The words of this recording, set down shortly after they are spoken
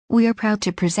We are proud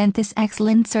to present this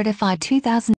excellent certified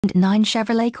 2009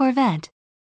 Chevrolet Corvette.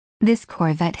 This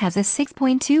Corvette has a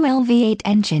 6.2L V8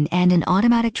 engine and an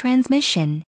automatic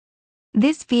transmission.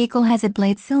 This vehicle has a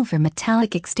blade silver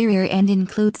metallic exterior and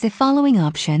includes the following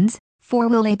options: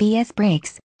 4-wheel ABS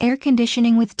brakes, air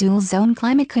conditioning with dual-zone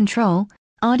climate control,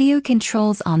 audio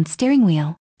controls on steering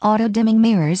wheel, auto-dimming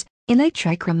mirrors,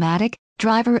 electrochromatic,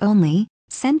 driver-only,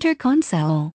 center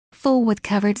console, full with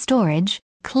covered storage,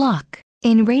 clock,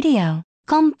 in radio,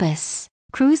 compass,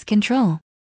 cruise control.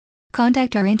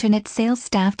 Contact our internet sales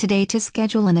staff today to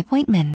schedule an appointment.